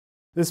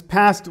This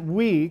past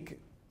week,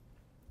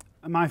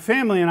 my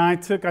family and I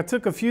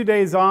took a few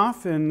days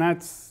off, and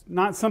that's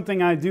not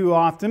something I do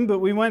often, but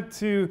we went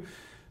to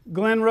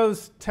Glen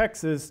Rose,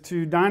 Texas,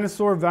 to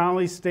Dinosaur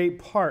Valley State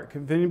Park.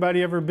 Have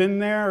anybody ever been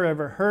there or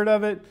ever heard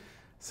of it?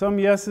 Some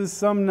yeses,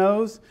 some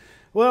no's.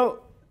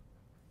 Well,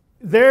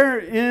 there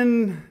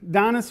in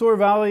Dinosaur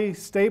Valley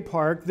State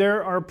Park,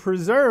 there are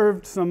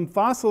preserved some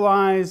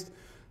fossilized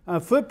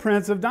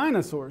footprints of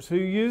dinosaurs who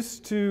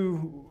used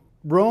to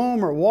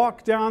roam or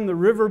walk down the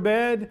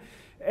riverbed.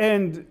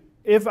 And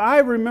if I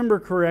remember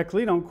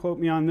correctly, don't quote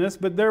me on this,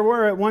 but there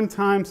were at one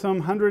time some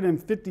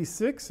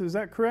 156, is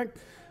that correct?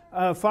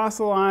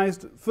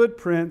 Fossilized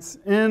footprints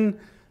in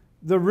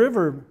the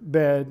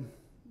riverbed.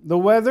 The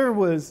weather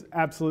was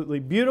absolutely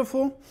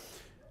beautiful.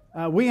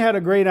 We had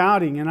a great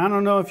outing, and I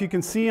don't know if you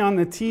can see on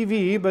the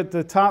TV, but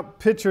the top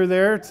picture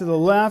there to the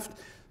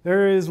left,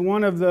 there is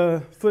one of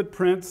the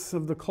footprints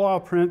of the claw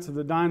prints of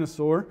the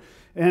dinosaur.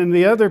 And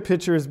the other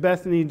picture is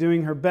Bethany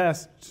doing her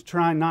best to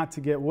try not to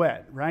get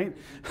wet, right?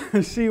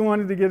 She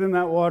wanted to get in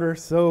that water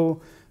so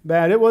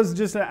bad. It was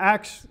just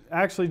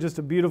actually just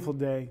a beautiful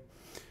day.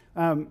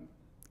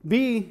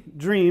 Bethany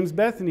dreams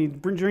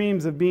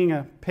of being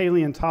a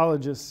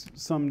paleontologist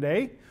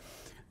someday.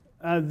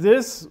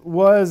 This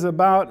was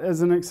about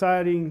as an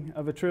exciting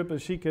of a trip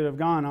as she could have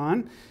gone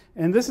on.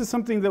 And this is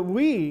something that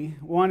we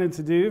wanted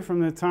to do from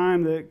the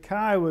time that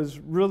Kai was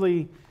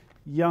really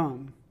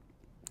young.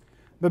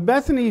 But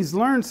Bethany's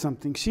learned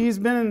something. She's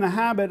been in the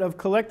habit of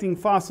collecting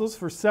fossils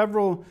for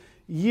several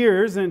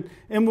years. And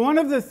one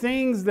of the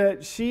things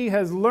that she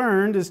has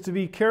learned is to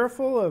be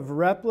careful of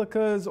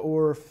replicas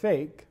or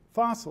fake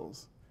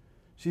fossils.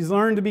 She's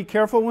learned to be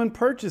careful when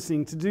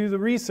purchasing, to do the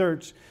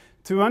research,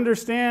 to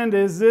understand,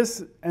 is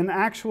this an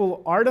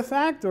actual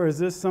artifact or is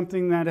this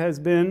something that has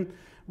been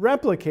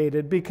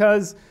replicated?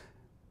 Because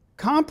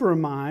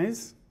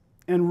compromise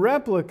and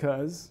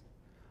replicas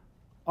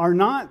are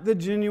not the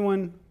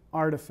genuine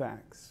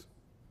artifacts.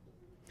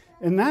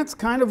 And that's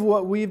kind of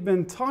what we've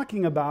been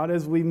talking about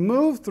as we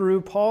move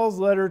through Paul's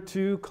letter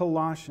to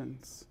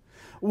Colossians.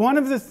 One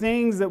of the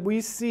things that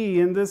we see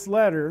in this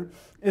letter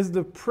is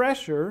the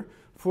pressure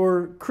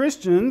for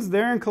Christians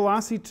there in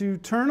Colossae to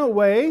turn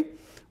away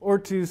or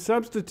to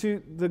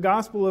substitute the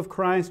gospel of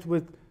Christ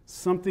with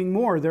something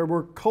more. There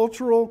were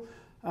cultural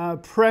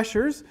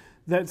pressures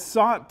that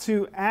sought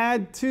to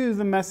add to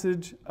the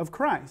message of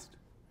Christ.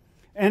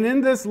 And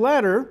in this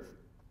letter,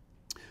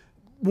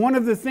 one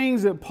of the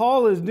things that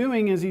Paul is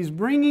doing is he's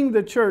bringing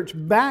the church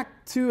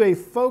back to a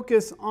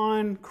focus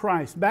on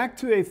Christ, back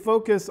to a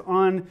focus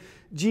on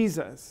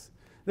Jesus.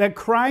 That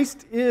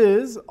Christ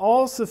is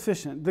all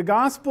sufficient. The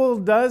gospel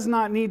does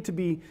not need to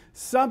be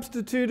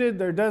substituted.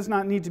 There does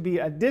not need to be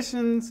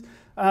additions.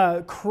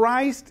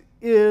 Christ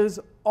is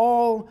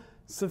all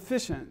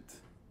sufficient.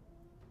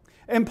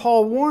 And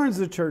Paul warns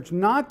the church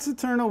not to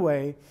turn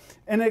away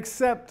and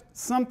accept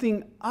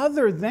something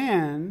other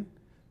than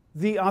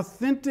the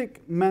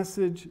authentic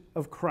message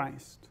of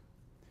Christ.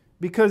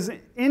 Because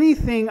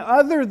anything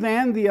other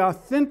than the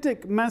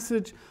authentic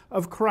message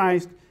of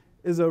Christ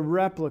is a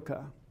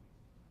replica.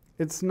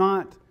 It's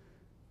not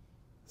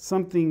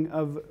something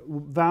of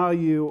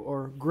value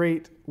or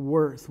great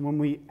worth when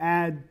we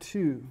add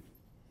to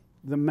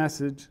the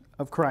message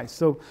of Christ.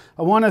 So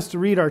I want us to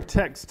read our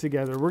text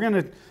together. We're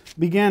going to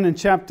begin in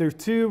chapter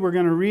 2. We're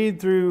going to read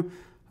through,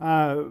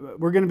 we're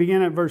going to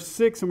begin at verse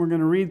 6 and we're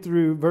going to read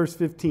through verse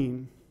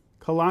 15.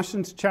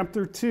 Colossians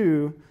chapter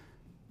 2,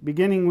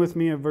 beginning with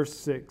me at verse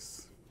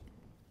 6.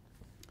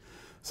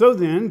 So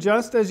then,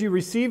 just as you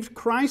received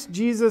Christ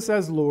Jesus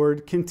as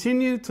Lord,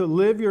 continue to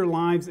live your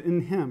lives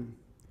in Him,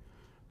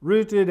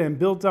 rooted and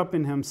built up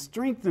in Him,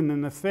 strengthened in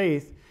the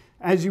faith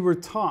as you were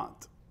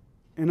taught,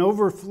 and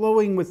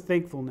overflowing with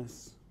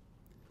thankfulness.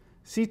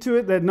 See to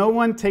it that no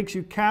one takes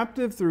you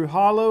captive through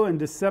hollow and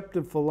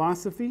deceptive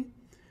philosophy,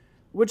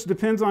 which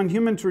depends on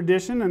human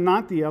tradition and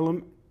not the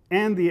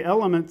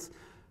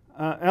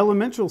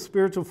elemental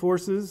spiritual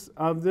forces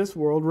of this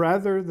world,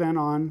 rather than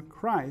on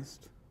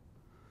Christ.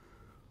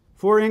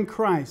 For in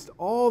Christ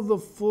all the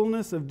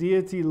fullness of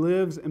deity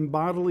lives in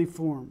bodily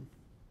form.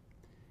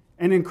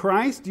 And in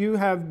Christ you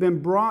have been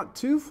brought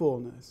to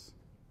fullness.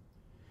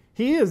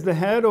 He is the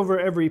head over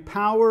every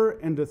power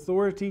and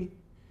authority.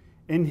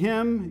 In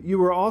Him you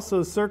were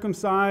also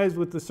circumcised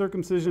with the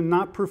circumcision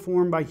not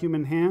performed by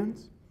human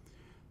hands.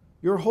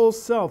 Your whole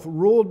self,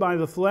 ruled by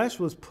the flesh,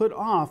 was put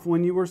off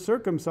when you were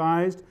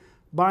circumcised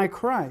by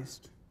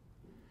Christ.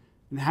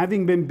 And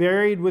having been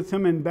buried with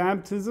Him in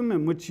baptism,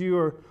 in which you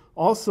are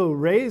also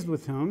raised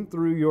with Him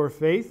through your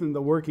faith in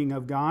the working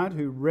of God,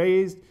 who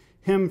raised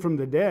Him from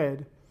the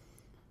dead,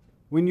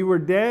 when you were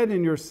dead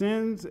in your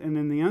sins and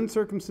in the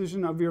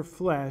uncircumcision of your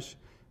flesh,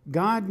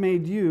 God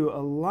made you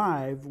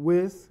alive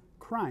with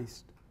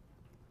Christ.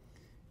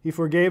 He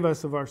forgave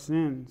us of our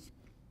sins,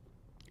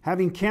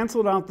 having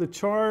canceled out the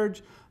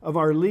charge of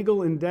our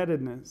legal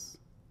indebtedness,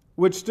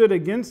 which stood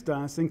against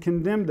us and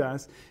condemned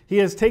us. He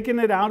has taken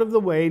it out of the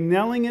way,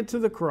 nailing it to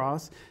the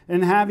cross,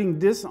 and having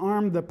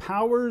disarmed the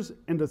powers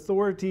and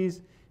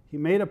authorities, He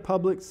made a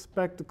public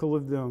spectacle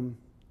of them,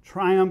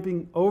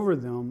 triumphing over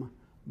them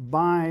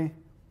by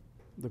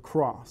the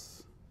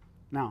cross.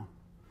 Now,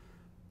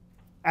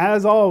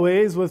 as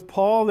always with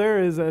Paul,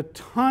 there is a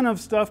ton of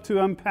stuff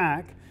to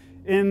unpack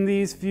in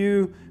these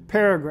few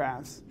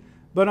paragraphs.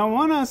 But I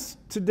want us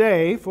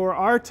today, for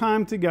our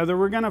time together,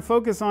 we're going to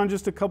focus on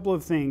just a couple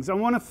of things. I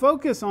want to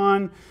focus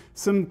on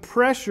some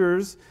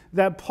pressures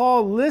that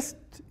Paul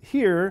lists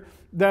here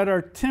that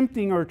are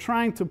tempting or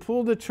trying to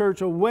pull the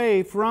church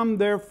away from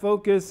their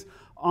focus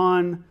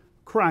on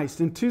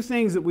Christ. And two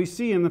things that we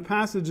see in the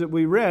passage that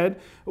we read,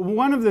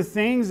 one of the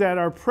things that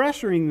are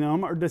pressuring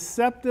them are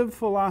deceptive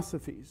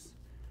philosophies.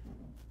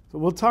 So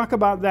we'll talk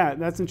about that.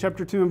 That's in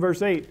chapter 2 and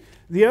verse 8.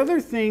 The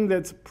other thing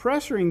that's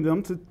pressuring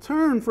them to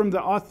turn from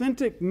the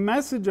authentic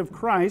message of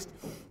Christ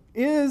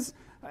is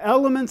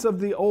elements of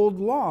the old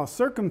law,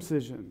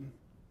 circumcision,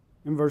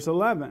 in verse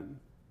 11.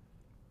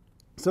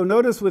 So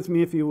notice with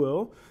me, if you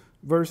will,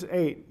 verse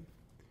 8.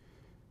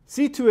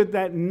 See to it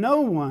that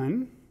no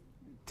one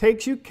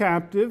takes you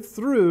captive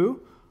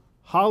through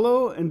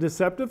hollow and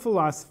deceptive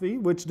philosophy,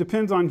 which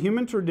depends on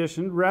human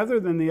tradition rather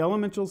than the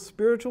elemental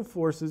spiritual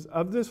forces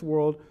of this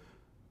world,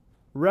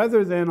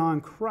 rather than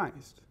on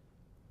Christ.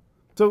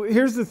 So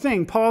here's the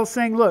thing. Paul's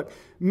saying, look,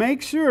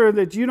 make sure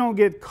that you don't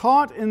get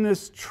caught in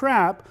this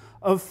trap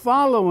of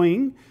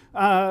following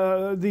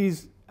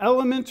these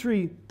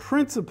elementary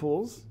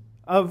principles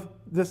of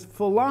this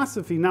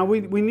philosophy. Now,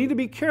 we need to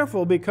be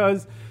careful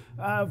because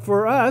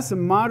for us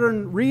and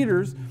modern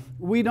readers,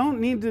 we don't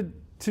need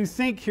to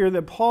think here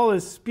that Paul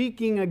is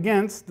speaking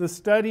against the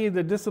study,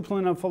 the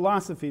discipline of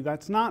philosophy.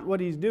 That's not what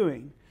he's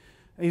doing.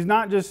 He's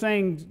not just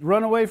saying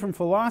run away from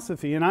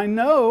philosophy. And I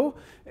know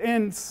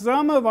in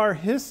some of our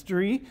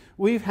history,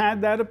 we've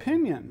had that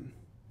opinion,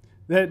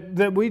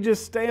 that we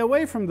just stay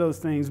away from those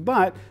things.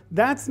 But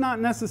that's not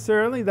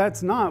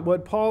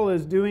what Paul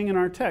is doing in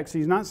our text.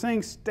 He's not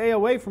saying stay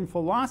away from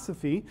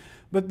philosophy,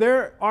 but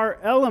there are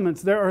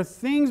elements, there are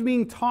things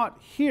being taught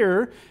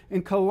here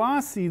in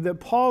Colossae that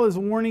Paul is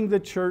warning the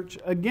church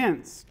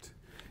against.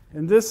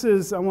 And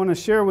I want to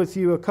share with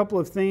you a couple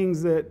of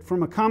things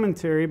from a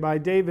commentary by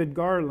David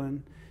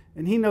Garland.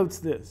 And he notes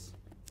this.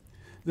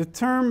 The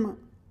term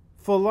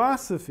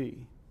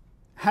philosophy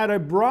had a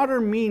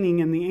broader meaning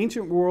in the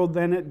ancient world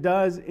than it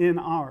does in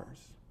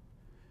ours.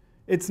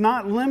 It's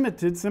not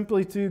limited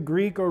simply to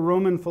Greek or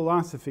Roman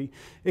philosophy.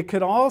 It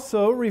could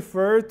also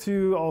refer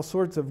to all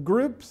sorts of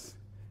groups,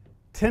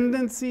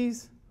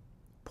 tendencies,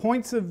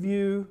 points of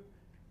view,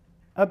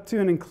 up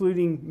to and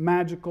including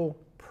magical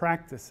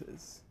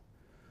practices.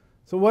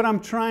 So what I'm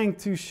trying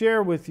to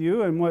share with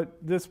you, and what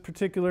this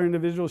particular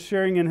individual is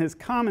sharing in his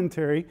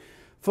commentary,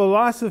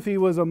 philosophy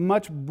was a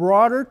much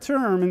broader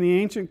term in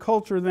the ancient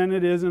culture than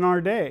it is in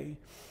our day.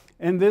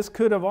 And this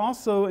could have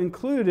also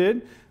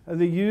included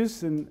the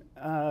use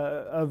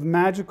of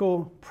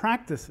magical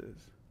practices.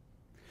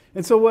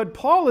 And so what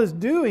Paul is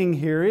doing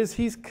here is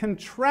he's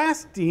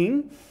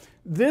contrasting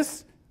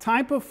this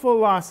type of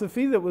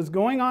philosophy that was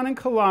going on in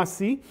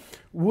Colossae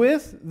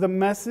with the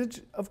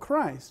message of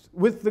Christ,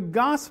 with the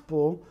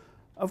gospel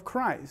of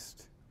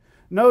Christ.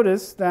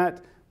 Notice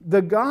that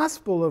the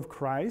gospel of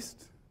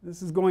Christ,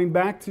 this is going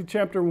back to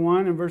chapter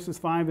 1 and verses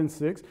 5 and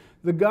 6,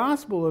 the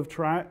gospel of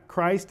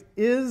Christ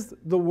is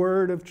the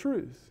word of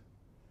truth.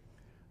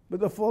 But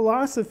the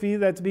philosophy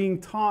that's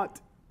being taught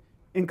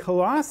in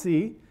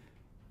Colossae,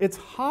 it's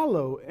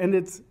hollow and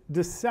it's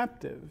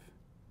deceptive.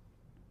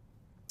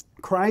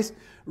 Christ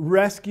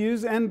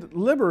rescues and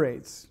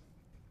liberates.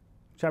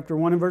 Chapter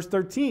 1 and verse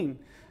 13.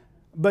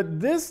 But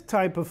this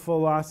type of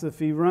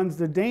philosophy runs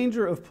the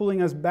danger of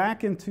pulling us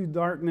back into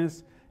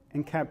darkness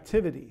and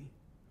captivity.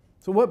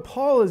 So what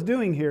Paul is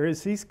doing here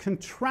is he's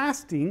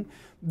contrasting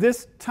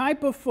this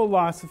type of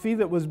philosophy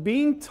that was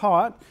being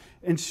taught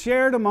and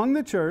shared among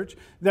the church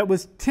that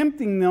was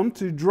tempting them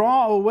to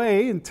draw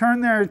away and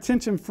turn their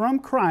attention from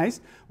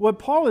Christ. What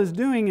Paul is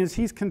doing is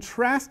he's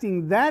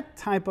contrasting that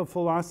type of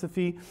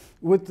philosophy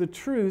with the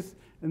truth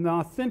and the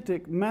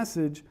authentic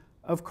message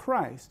of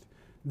Christ.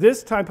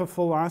 This type of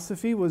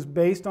philosophy was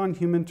based on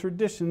human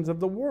traditions of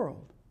the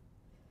world.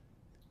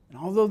 And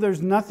although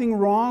there's nothing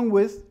wrong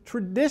with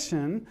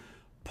tradition,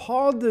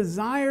 Paul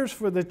desires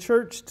for the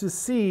church to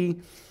see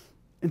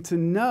and to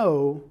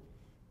know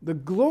the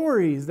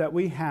glories that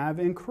we have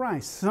in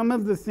Christ. Some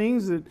of the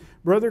things that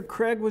Brother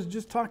Craig was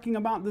just talking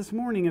about this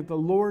morning at the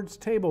Lord's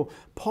table.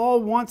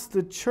 Paul wants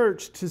the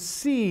church to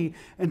see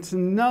and to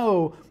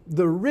know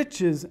the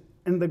riches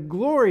and the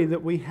glory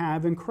that we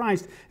have in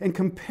Christ. And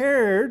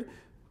compared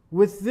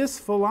with this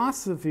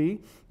philosophy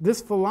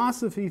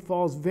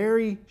falls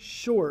very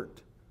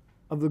short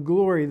of the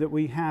glory that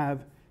we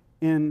have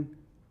in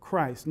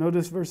Christ.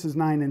 Notice verses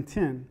 9 and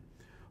 10.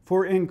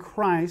 For in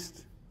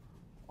Christ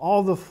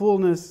all the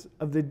fullness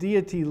of the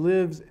deity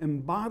lives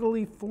in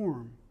bodily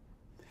form.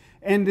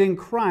 And in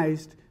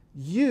Christ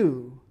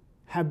you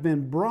have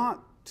been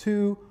brought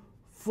to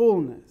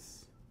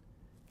fullness.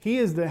 He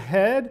is the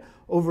head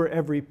over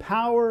every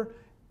power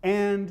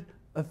and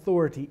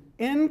authority.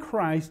 In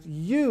Christ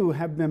you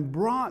have been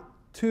brought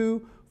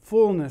to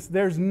fullness.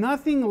 There's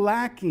nothing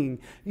lacking.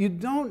 You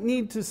don't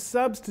need to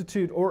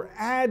substitute or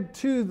add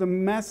to the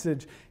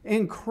message.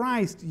 In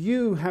Christ,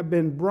 you have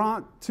been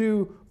brought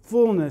to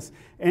fullness,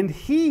 and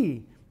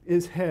He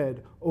is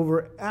head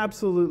over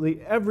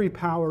absolutely every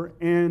power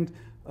and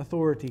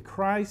authority.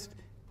 Christ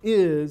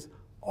is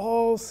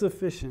all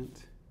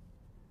sufficient,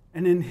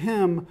 and in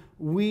Him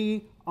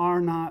we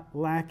are not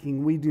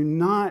lacking. We do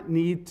not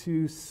need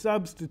to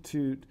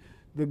substitute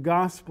the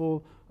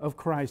gospel of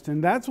Christ.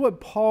 And that's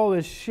what Paul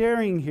is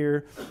sharing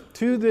here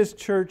to this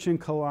church in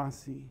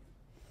Colossae.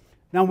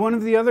 Now, one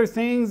of the other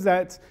things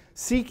that's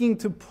seeking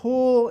to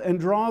pull and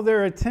draw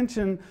their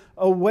attention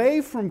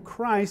away from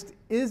Christ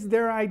is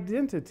their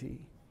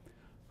identity,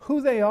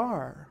 who they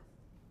are.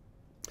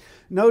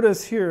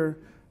 Notice here,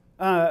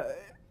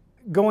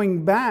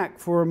 going back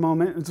for a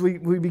moment, as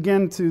we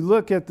begin to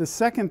look at the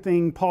second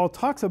thing Paul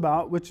talks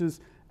about, which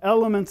is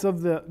elements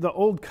of the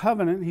old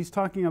covenant. He's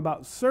talking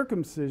about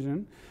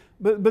circumcision.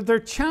 But they're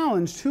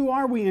challenged. Who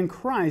are we in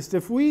Christ?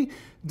 If we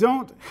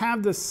don't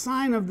have the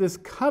sign of this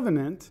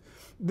covenant,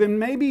 then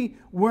maybe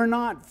we're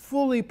not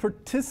fully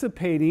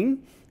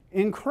participating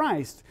in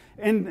Christ.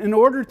 And in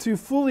order to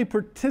fully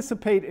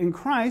participate in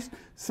Christ,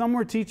 some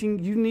were teaching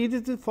you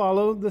needed to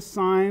follow the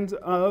signs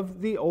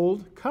of the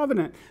old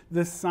covenant,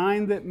 the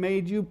sign that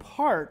made you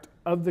part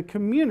of the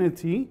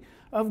community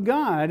of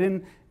God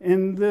in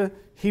the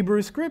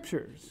Hebrew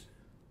Scriptures.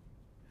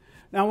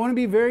 Now, I want to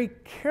be very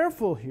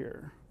careful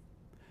here,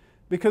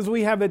 because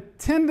we have a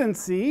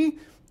tendency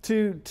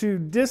to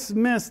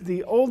dismiss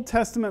the Old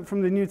Testament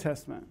from the New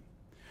Testament.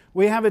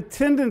 We have a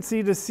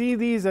tendency to see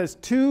these as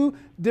two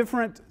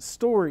different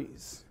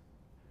stories.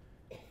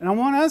 And I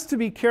want us to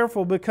be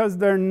careful, because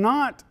they're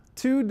not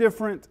two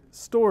different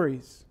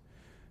stories.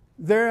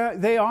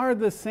 They are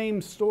the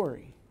same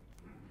story.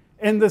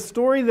 And the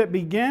story that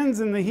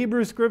begins in the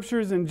Hebrew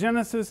Scriptures in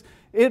Genesis,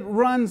 it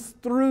runs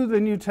through the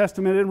New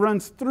Testament. It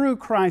runs through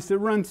Christ. It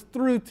runs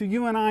through to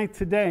you and I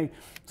today.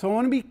 So I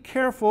want to be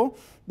careful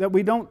that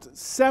we don't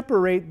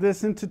separate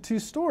this into two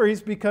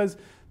stories, because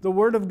the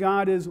Word of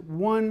God is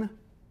one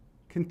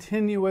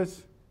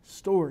continuous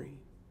story.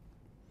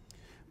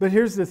 But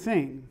here's the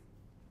thing.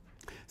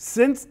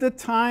 Since the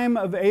time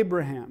of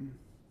Abraham,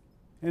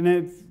 and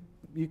if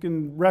you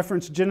can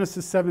reference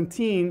Genesis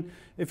 17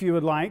 if you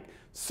would like,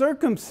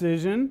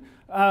 circumcision,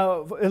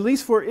 at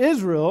least for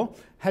Israel,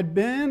 had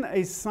been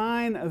a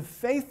sign of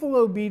faithful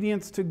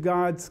obedience to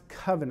God's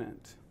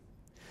covenant.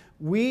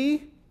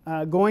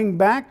 Going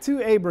back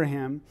to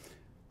Abraham,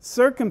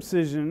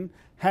 circumcision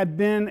had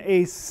been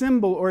a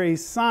symbol or a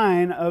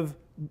sign of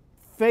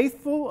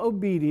faithful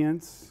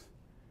obedience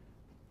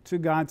to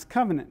God's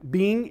covenant,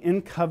 being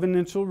in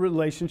covenantal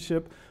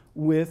relationship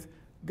with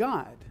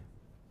God.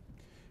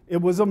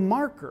 It was a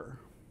marker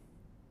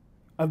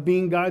of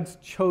being God's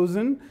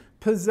chosen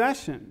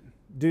possession.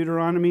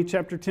 Deuteronomy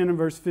chapter 10 and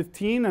verse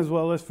 15, as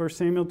well as 1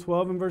 Samuel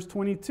 12 and verse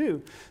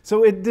 22.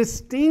 So it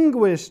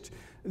distinguished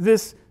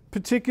this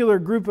particular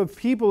group of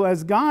people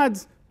as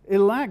God's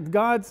elect,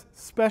 God's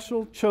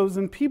special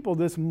chosen people,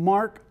 this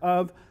mark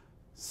of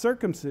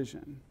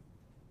circumcision.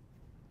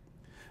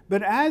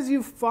 But as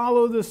you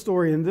follow the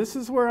story, and this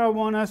is where I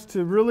want us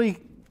to really,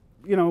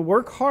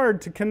 work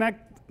hard to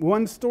connect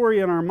one story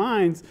in our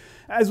minds,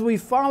 as we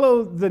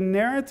follow the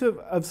narrative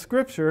of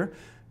Scripture,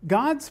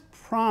 God's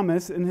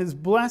promise and His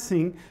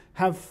blessing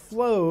have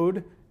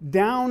flowed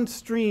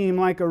downstream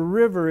like a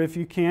river, if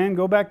you can.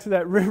 Go back to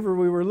that river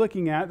we were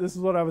looking at. This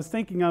is what I was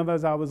thinking of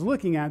as I was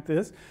looking at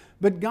this.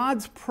 But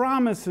God's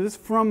promises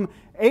from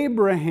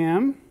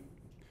Abraham,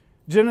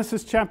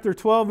 Genesis chapter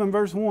 12 and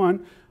verse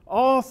 1,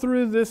 all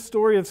through this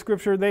story of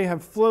Scripture, they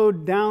have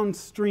flowed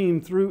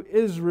downstream through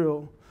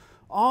Israel,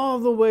 all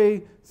the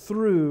way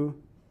through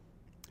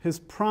His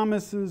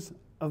promises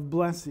of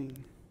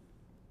blessing.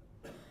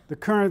 The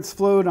currents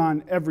flowed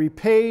on every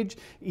page,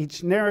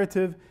 each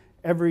narrative,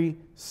 every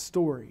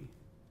story.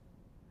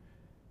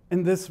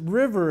 And this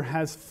river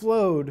has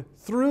flowed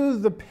through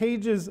the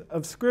pages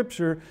of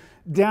Scripture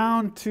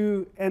down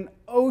to an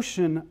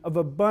ocean of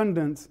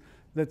abundance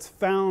that's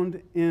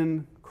found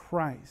in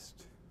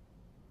Christ.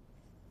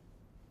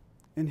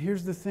 And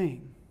here's the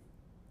thing.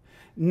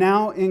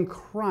 Now in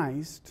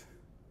Christ,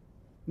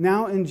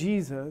 now in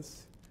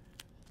Jesus,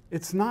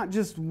 it's not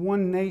just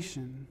one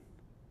nation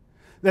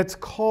that's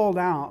called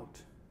out,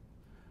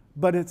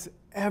 but it's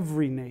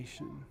every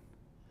nation.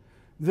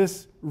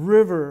 This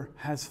river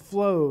has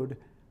flowed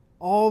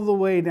all the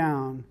way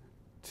down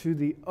to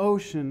the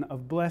ocean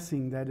of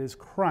blessing that is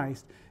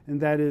Christ,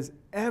 and that is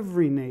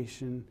every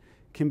nation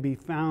can be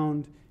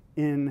found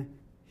in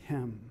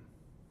Him.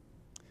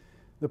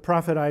 The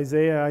prophet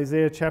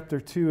Isaiah chapter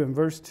 2 and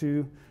verse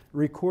 2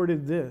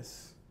 recorded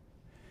this.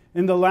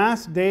 In the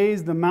last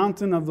days, the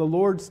mountain of the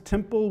Lord's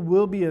temple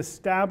will be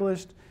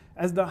established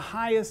as the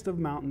highest of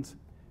mountains.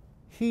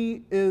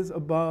 He is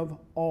above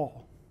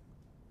all.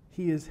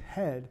 He is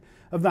head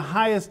of the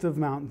highest of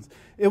mountains.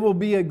 It will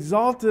be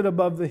exalted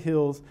above the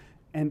hills,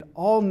 and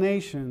all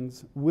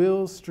nations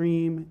will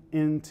stream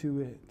into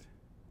it.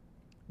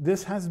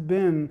 This has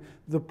been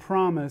the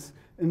promise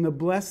and the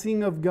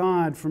blessing of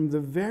God from the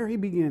very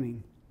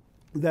beginning,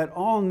 that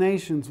all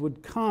nations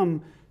would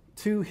come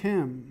to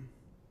Him.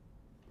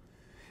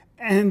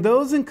 And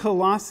those in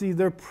Colossae,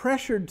 they're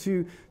pressured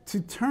to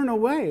turn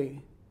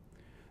away.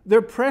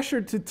 They're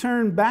pressured to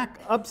turn back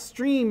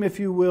upstream, if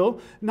you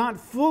will, not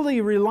fully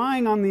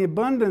relying on the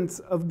abundance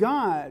of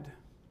God.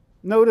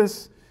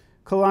 Notice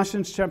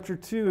Colossians chapter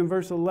 2 and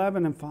verse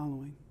 11 and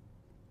following.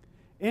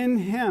 In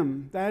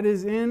Him, that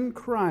is in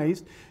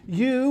Christ,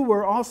 you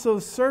were also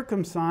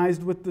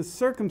circumcised with the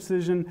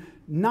circumcision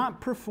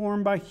not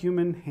performed by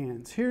human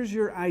hands. Here's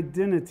your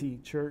identity,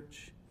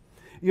 church.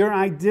 Your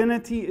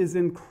identity is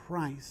in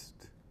Christ.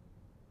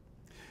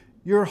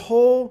 Your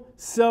whole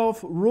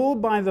self,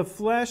 ruled by the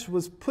flesh,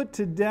 was put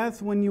to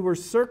death when you were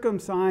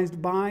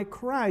circumcised by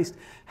Christ,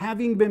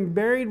 having been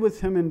buried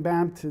with Him in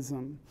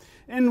baptism,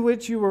 in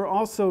which you were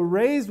also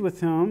raised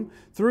with Him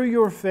through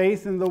your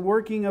faith in the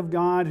working of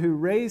God who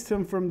raised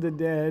Him from the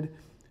dead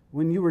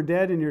when you were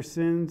dead in your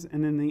sins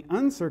and in the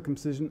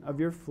uncircumcision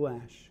of your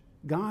flesh.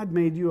 God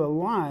made you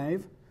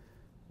alive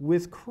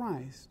with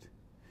Christ.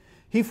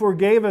 He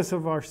forgave us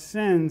of our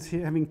sins,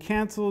 having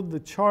canceled the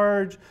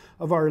charge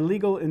of our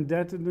legal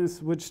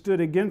indebtedness which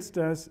stood against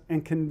us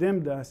and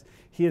condemned us.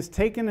 He has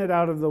taken it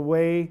out of the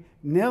way,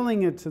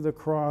 nailing it to the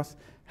cross,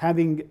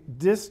 having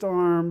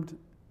disarmed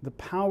the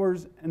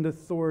powers and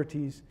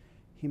authorities.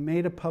 He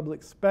made a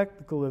public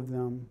spectacle of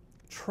them,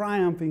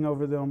 triumphing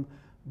over them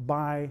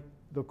by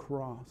the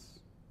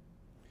cross.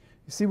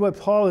 You see what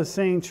Paul is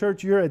saying,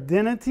 church? Your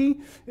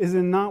identity is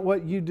in not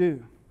what you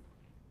do.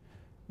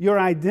 Your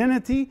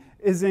identity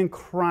is in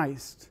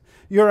Christ.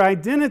 Your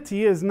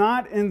identity is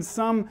not in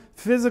some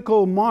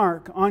physical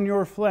mark on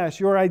your flesh.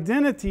 Your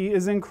identity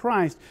is in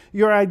Christ.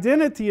 Your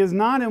identity is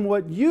not in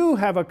what you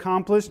have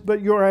accomplished,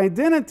 but your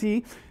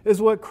identity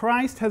is what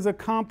Christ has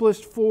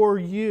accomplished for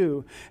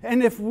you.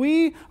 And if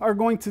we are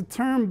going to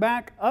turn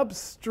back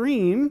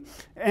upstream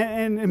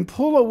and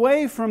pull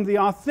away from the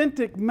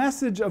authentic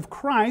message of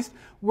Christ,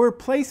 we're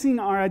placing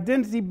our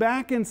identity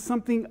back in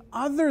something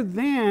other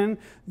than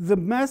the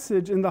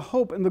message and the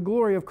hope and the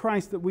glory of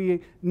Christ that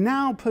we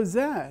now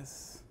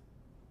possess.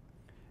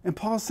 And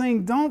Paul's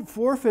saying, don't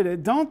forfeit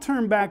it. Don't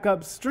turn back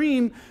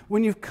upstream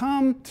when you've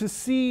come to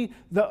see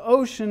the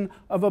ocean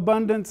of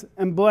abundance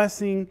and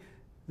blessing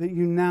that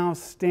you now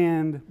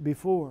stand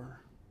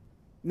before.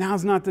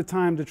 Now's not the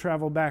time to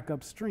travel back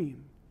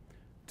upstream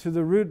to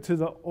the root, to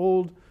the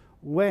old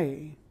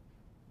way.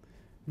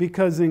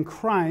 Because in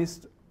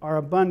Christ are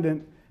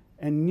abundant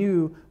and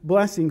new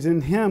blessings.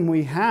 In Him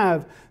we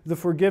have the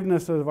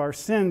forgiveness of our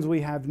sins. We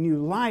have new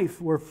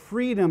life where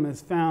freedom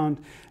is found.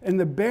 And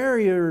the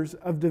barriers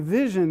of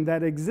division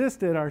that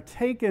existed are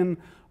taken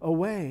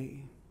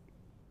away.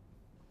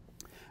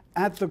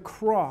 At the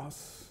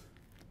cross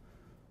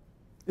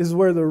is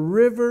where the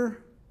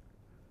river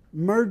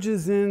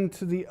merges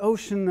into the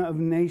ocean of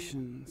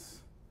nations.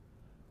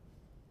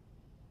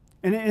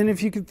 And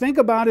if you could think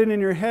about it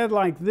in your head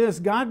like this,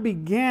 God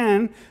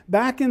began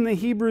back in the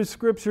Hebrew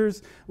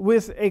Scriptures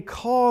with a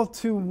call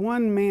to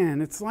one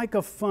man. It's like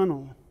a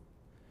funnel.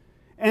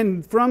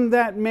 And from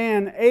that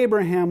man,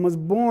 Abraham, was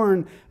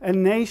born a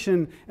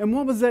nation. And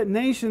what was that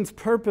nation's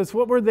purpose?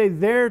 What were they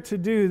there to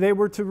do? They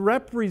were to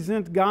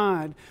represent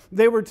God.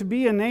 They were to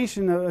be a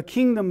nation, a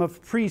kingdom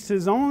of priests,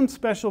 His own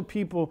special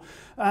people,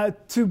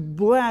 to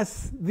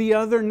bless the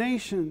other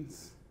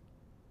nations.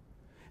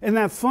 And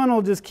that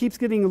funnel just keeps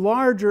getting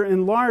larger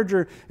and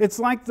larger. It's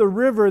like the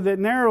river that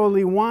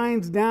narrowly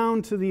winds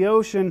down to the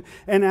ocean.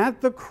 And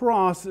at the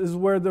cross is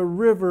where the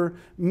river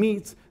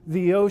meets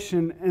the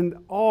ocean. And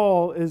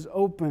all is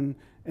open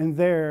and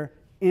there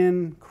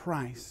in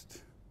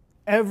Christ.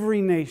 Every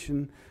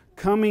nation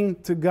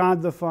coming to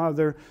God the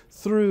Father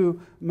through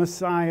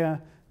Messiah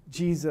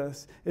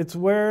Jesus. It's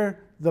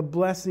where the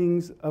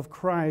blessings of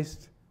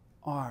Christ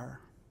are.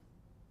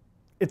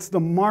 It's the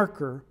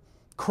marker.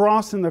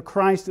 Cross in the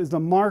Christ is the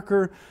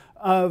marker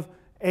of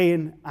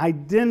an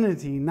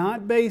identity,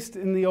 not based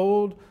in the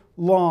old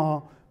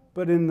law,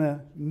 but in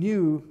the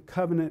new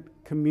covenant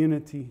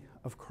community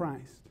of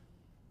Christ.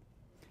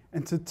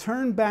 And to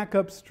turn back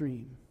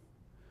upstream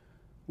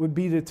would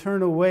be to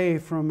turn away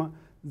from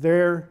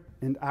their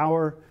and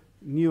our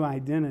new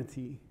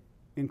identity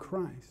in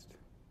Christ.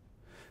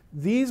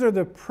 These are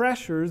the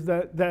pressures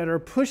that are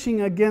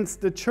pushing against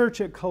the church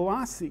at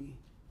Colossae.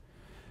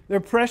 They're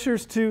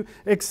pressures to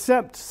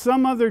accept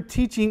some other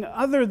teaching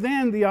other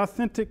than the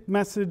authentic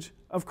message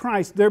of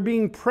Christ. They're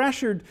being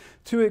pressured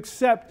to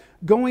accept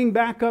going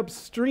back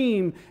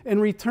upstream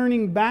and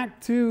returning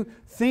back to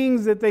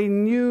things that they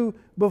knew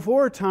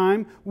before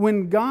time,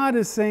 when God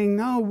is saying,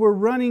 no, we're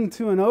running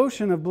to an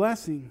ocean of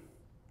blessing.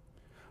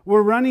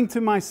 We're running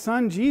to my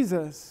Son,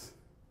 Jesus.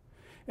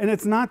 And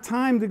it's not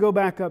time to go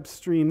back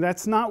upstream.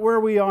 That's not where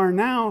we are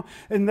now,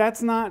 and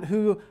that's not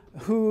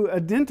who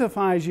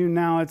identifies you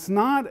now. It's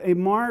not a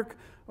mark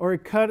or a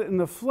cut in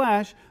the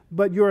flesh,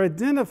 but you're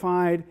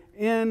identified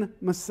in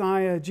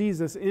Messiah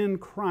Jesus, in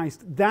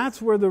Christ.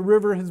 That's where the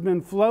river has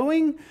been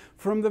flowing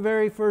from the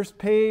very first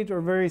page or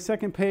very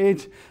second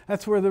page.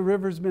 That's where the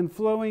river's been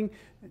flowing.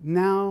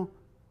 Now,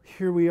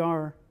 here we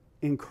are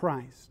in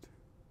Christ.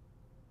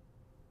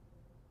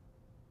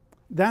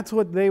 That's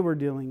what they were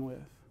dealing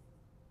with.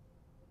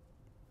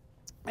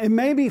 And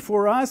maybe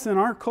for us in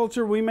our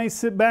culture, we may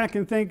sit back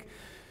and think,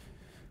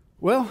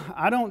 well,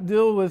 I don't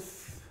deal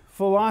with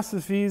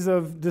philosophies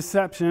of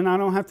deception. I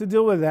don't have to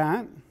deal with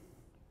that.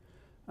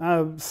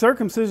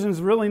 Circumcision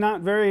is really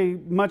not very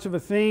much of a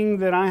thing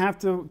that I have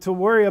to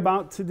worry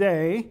about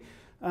today,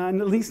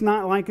 and at least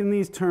not like in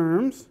these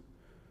terms.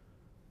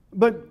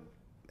 But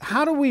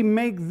how do we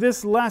make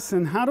this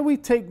lesson, how do we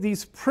take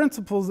these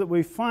principles that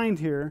we find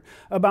here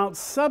about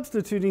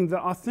substituting the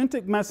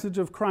authentic message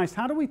of Christ,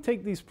 how do we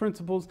take these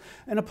principles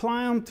and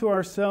apply them to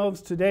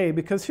ourselves today?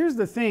 Because here's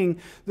the thing,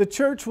 the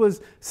church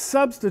was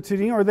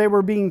substituting, or they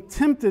were being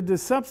tempted to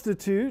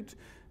substitute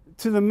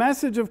to the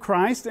message of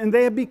Christ, and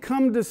they had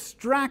become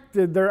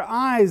distracted. Their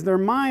eyes, their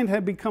mind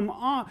had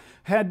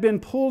been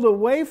pulled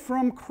away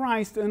from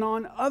Christ and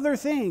on other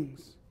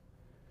things.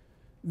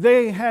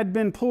 They had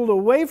been pulled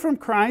away from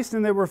Christ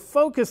and they were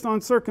focused on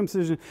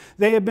circumcision.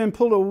 They had been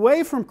pulled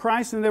away from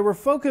Christ and they were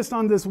focused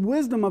on this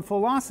wisdom of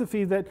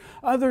philosophy that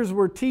others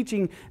were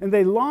teaching, and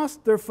they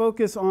lost their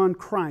focus on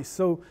Christ.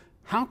 So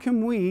how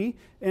can we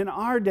in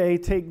our day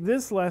take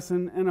this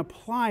lesson and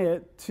apply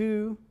it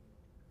to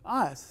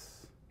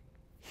us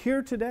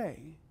here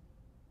today?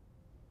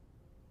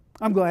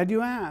 I'm glad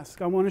you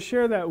asked. I want to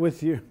share that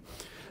with you.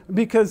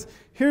 Because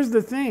here's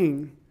the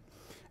thing.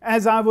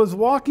 As I was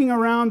walking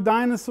around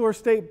Dinosaur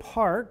State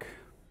Park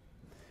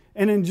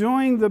and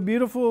enjoying the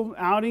beautiful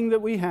outing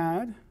that we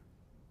had,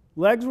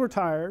 legs were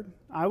tired,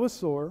 I was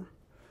sore,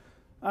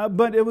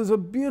 but it was a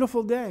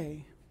beautiful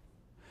day.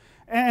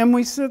 And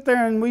we sit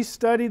there and we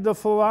studied the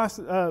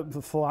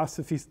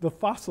philosophies, the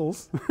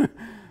fossils.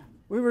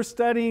 We were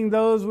studying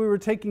those. We were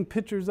taking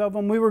pictures of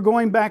them. We were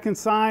going back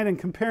inside and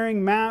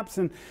comparing maps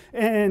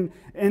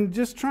and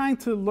just trying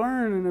to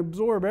learn and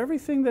absorb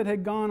everything that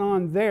had gone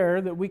on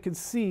there that we could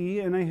see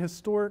in a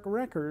historic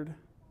record.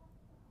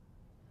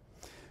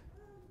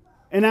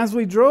 And as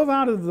we drove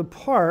out of the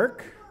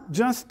park,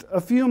 just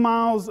a few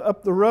miles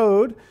up the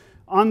road,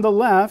 on the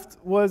left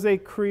was a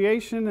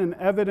Creation and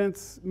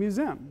Evidence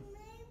Museum.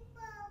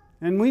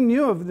 And we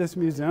knew of this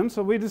museum,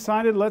 so we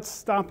decided let's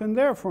stop in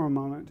there for a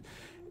moment.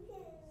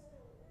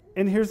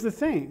 And here's the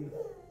thing.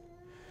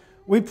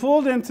 We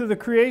pulled into the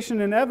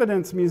Creation and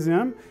Evidence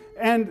Museum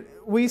and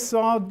we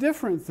saw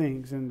different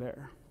things in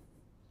there.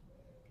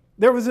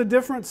 There was a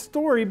different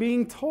story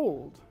being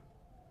told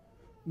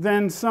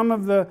than some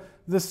of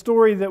the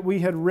story that we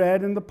had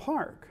read in the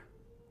park.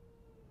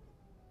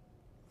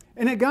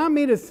 And it got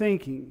me to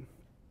thinking,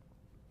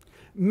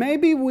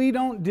 maybe we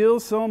don't deal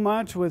so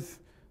much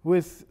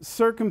with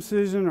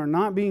circumcision or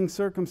not being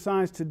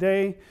circumcised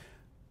today,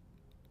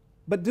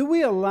 but do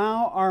we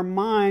allow our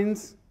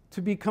minds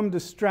to become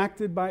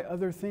distracted by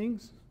other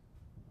things?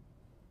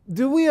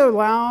 Do we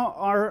allow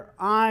our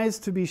eyes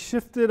to be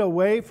shifted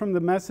away from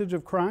the message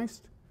of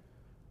Christ?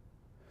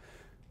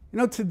 You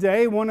know,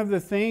 today, one of the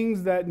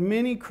things that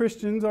many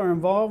Christians are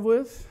involved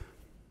with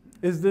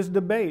is this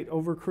debate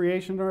over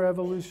creation or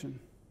evolution.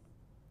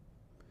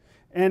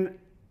 And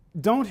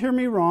don't hear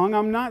me wrong,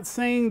 I'm not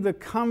saying the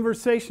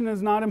conversation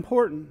is not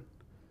important.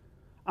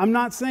 I'm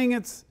not saying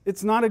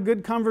it's not a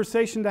good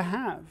conversation to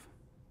have.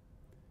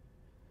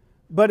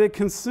 But it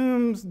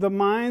consumes the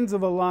minds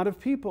of a lot of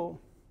people.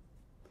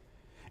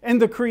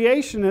 And the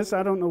creationists,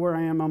 I don't know where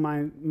I am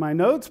on my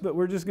notes, but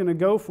we're just going to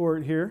go for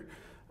it here.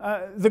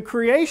 The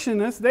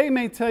creationists, they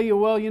may tell you,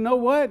 well, you know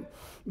what?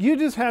 You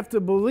just have to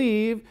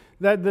believe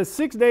that the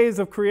 6 days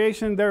of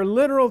creation, they're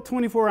literal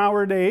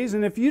 24-hour days.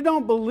 And if you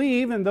don't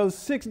believe in those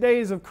 6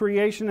 days of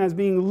creation as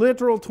being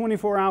literal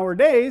 24-hour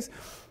days,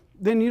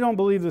 then you don't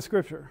believe the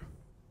Scripture.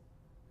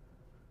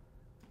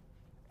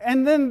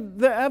 And then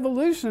the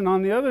evolutionists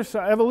on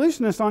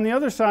the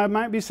other side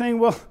might be saying,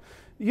 well,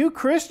 you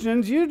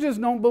Christians, you just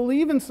don't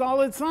believe in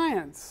solid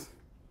science.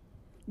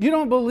 You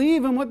don't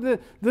believe in what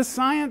the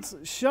science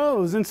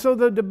shows. And so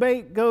the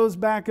debate goes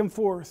back and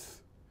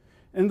forth.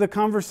 And the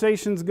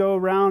conversations go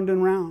round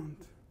and round.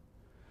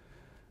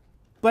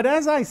 But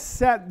as I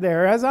sat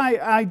there, as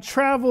I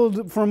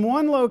traveled from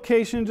one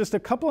location just a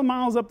couple of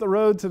miles up the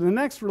road to the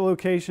next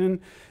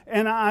location,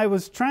 and I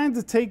was trying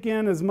to take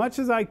in as much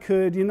as I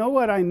could, you know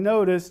what I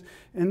noticed,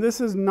 and this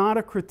is not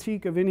a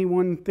critique of any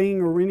one thing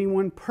or any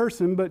one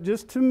person, but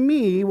just to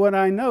me, what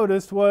I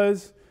noticed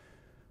was,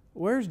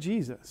 where's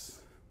Jesus?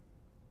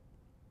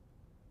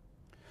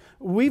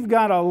 We've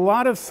got a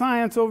lot of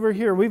science over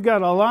here. We've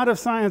got a lot of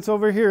science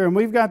over here, and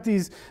we've got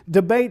these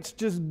debates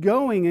just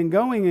going and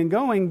going and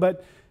going,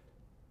 but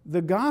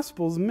the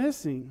gospel's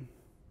missing.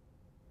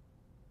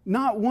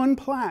 Not one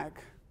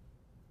plaque.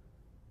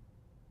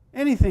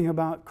 Anything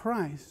about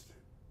Christ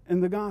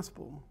and the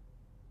gospel.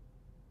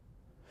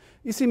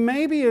 You see,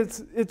 maybe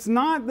it's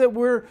not that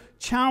we're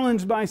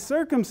challenged by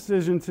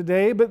circumcision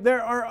today, but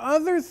there are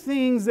other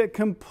things that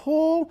can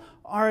pull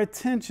our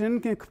attention,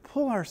 can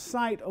pull our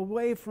sight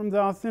away from the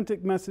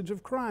authentic message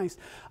of Christ.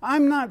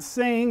 I'm not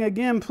saying,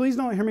 again, please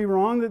don't hear me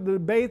wrong, that the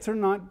debates are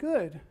not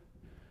good.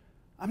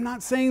 I'm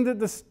not saying that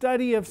the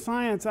study of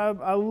science, I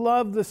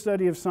love the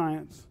study of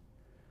science.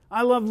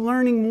 I love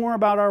learning more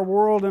about our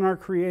world and our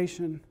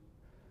creation.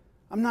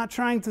 I'm not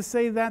trying to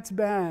say that's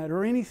bad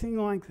or anything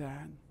like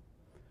that.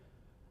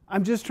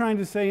 I'm just trying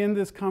to say in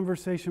this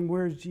conversation,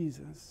 where's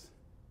Jesus?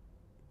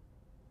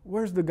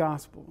 Where's the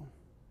gospel?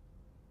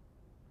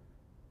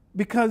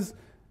 Because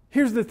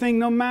here's the thing,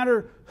 no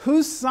matter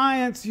whose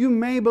science you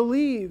may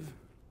believe,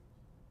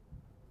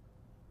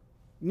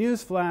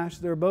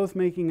 newsflash, they're both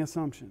making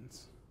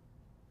assumptions.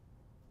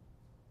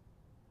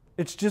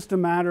 It's just a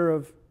matter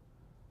of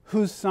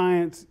whose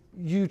science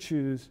you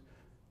choose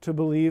to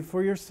believe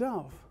for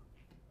yourself.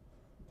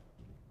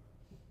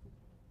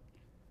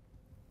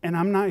 And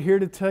I'm not here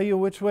to tell you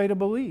which way to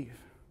believe.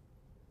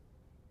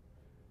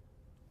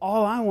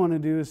 All I want to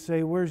do is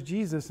say, where's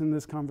Jesus in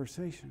this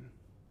conversation?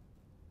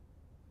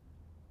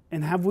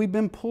 And have we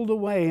been pulled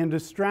away and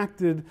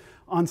distracted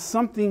on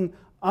something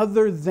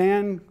other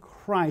than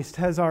Christ?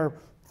 Has our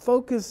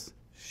focus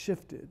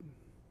shifted?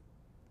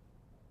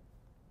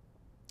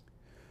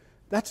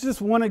 That's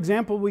just one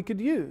example we could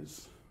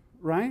use,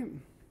 right?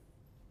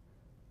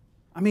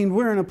 I mean,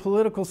 we're in a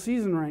political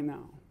season right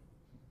now.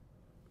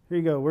 Here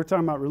you go. We're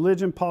talking about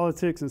religion,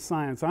 politics, and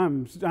science.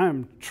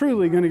 I'm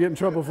truly going to get in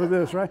trouble for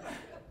this, right?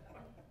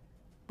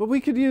 But we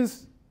could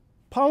use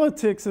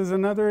politics as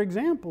another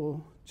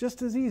example,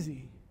 just as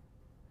easy.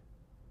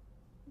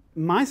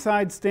 My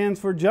side stands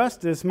for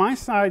justice. My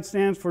side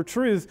stands for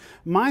truth.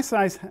 My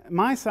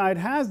side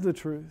has the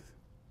truth.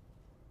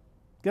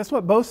 Guess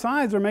what? Both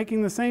sides are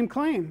making the same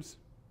claims.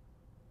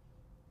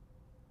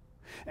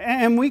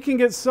 And we can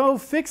get so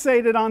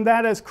fixated on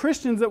that as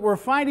Christians that we're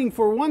fighting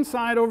for one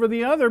side over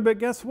the other, but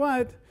guess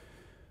what?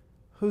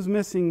 Who's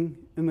missing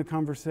in the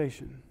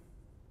conversation?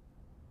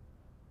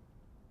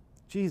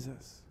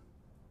 Jesus.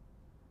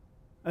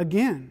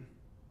 Again,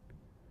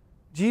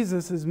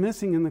 Jesus is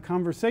missing in the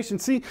conversation.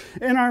 See,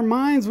 in our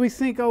minds we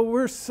think, oh,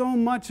 we're so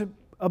much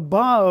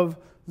above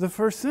the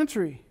first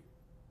century.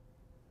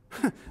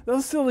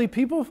 Those silly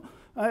people,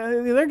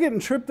 they're getting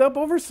tripped up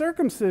over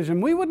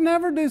circumcision. We would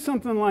never do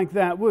something like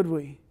that, would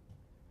we?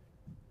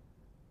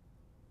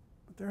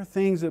 But there are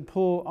things that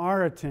pull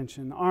our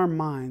attention, our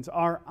minds,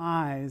 our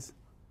eyes,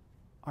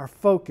 our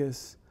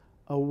focus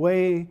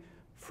away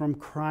from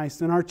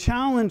Christ. And our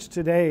challenge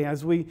today,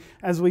 as we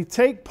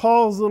take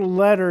Paul's little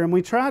letter and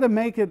we try to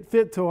make it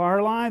fit to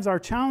our lives, our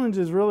challenge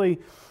is really,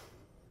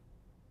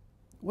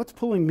 what's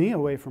pulling me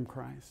away from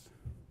Christ?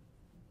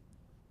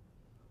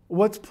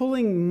 What's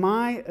pulling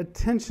my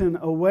attention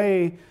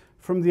away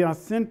from the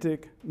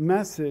authentic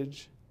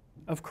message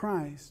of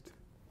Christ?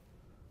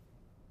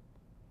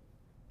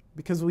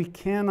 Because we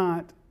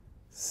cannot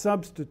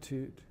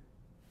substitute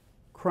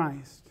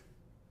Christ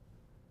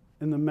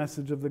in the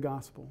message of the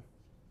gospel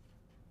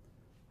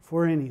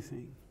for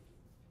anything.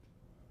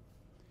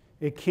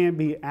 It can't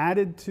be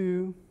added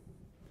to,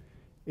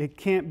 it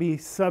can't be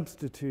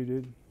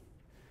substituted,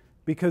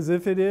 because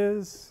if it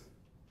is,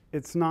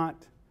 it's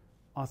not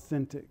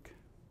authentic.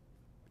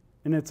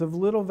 And it's of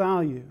little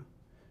value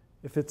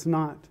if it's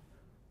not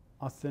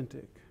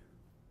authentic.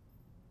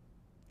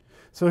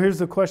 So here's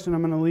the question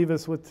I'm going to leave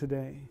us with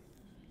today.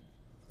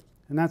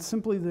 And that's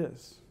simply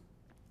this.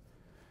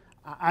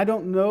 I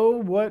don't know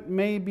what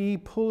may be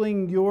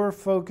pulling your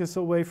focus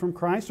away from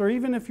Christ, or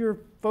even if your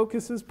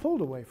focus is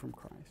pulled away from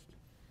Christ.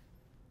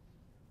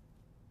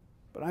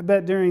 But I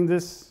bet during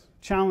this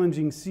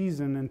challenging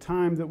season and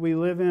time that we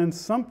live in,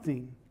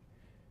 something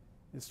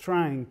is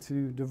trying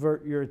to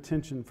divert your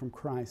attention from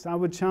Christ. I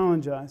would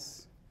challenge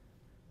us,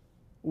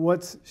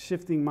 what's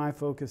shifting my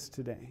focus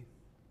today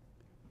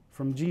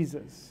from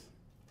Jesus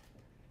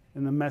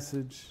and the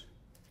message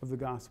of the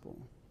gospel?